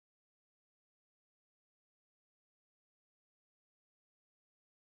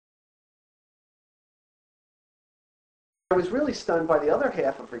I was really stunned by the other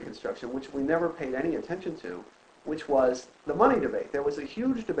half of Reconstruction, which we never paid any attention to, which was the money debate. There was a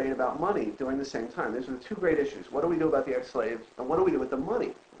huge debate about money during the same time. These were the two great issues. What do we do about the ex-slaves, and what do we do with the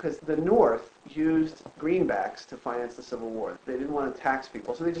money? Because the North used greenbacks to finance the Civil War. They didn't want to tax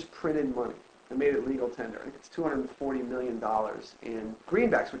people, so they just printed money and made it legal tender. I think it's $240 million in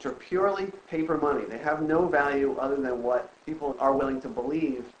greenbacks, which are purely paper money. They have no value other than what people are willing to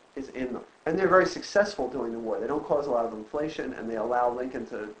believe is in them. And they're very successful during the war. They don't cause a lot of inflation, and they allow Lincoln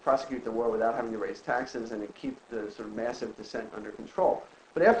to prosecute the war without having to raise taxes, and they keep the sort of massive dissent under control.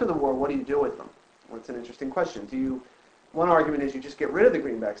 But after the war, what do you do with them? Well, it's an interesting question. One argument is you just get rid of the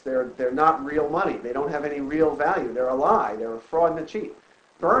greenbacks. They're not real money. They don't have any real value. They're a lie. They're a fraud and a cheat.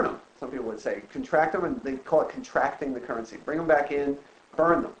 Burn them, some people would say. Contract them, and they call it contracting the currency. Bring them back in,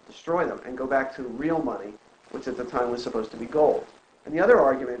 burn them, destroy them, and go back to real money, which at the time was supposed to be gold. And the other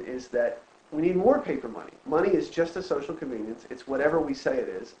argument is that we need more paper money. Money is just a social convenience. It's whatever we say it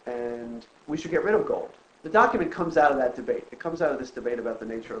is, and we should get rid of gold. The document comes out of that debate. It comes out of this debate about the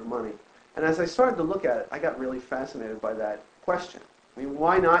nature of money. And as I started to look at it, I got really fascinated by that question. I mean,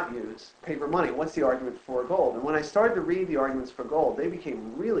 why not use paper money? What's the argument for gold? And when I started to read the arguments for gold, they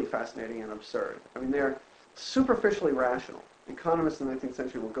became really fascinating and absurd. I mean, they're superficially rational. Economists in the 19th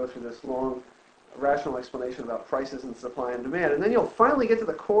century will go through this long, rational explanation about prices and supply and demand. And then you'll finally get to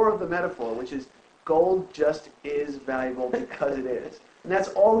the core of the metaphor, which is gold just is valuable because it is. And that's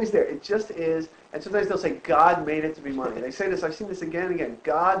always there. It just is. And sometimes they'll say, God made it to be money. They say this, I've seen this again and again.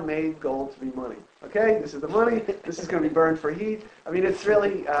 God made gold to be money. Okay, this is the money. This is going to be burned for heat. I mean, it's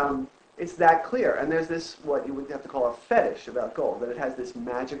really, it's that clear. And there's this, what you would have to call a fetish about gold, that it has this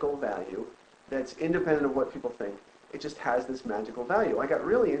magical value that's independent of what people think. It just has this magical value. I got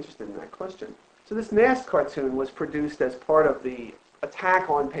really interested in that question. So this Nast cartoon was produced as part of the attack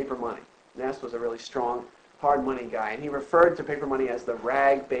on paper money. Nast was a really strong hard money guy, and he referred to paper money as the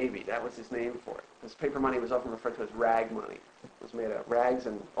rag baby. That was his name for it. This paper money was often referred to as rag money. It was made of rags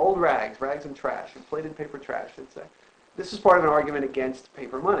and old rags and trash, inflated paper trash, I'd say. This is part of an argument against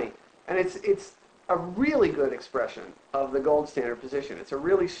paper money, and it's a really good expression of the gold standard position. It's a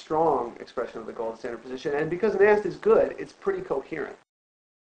really strong expression of the gold standard position, and because Nast is good, it's pretty coherent.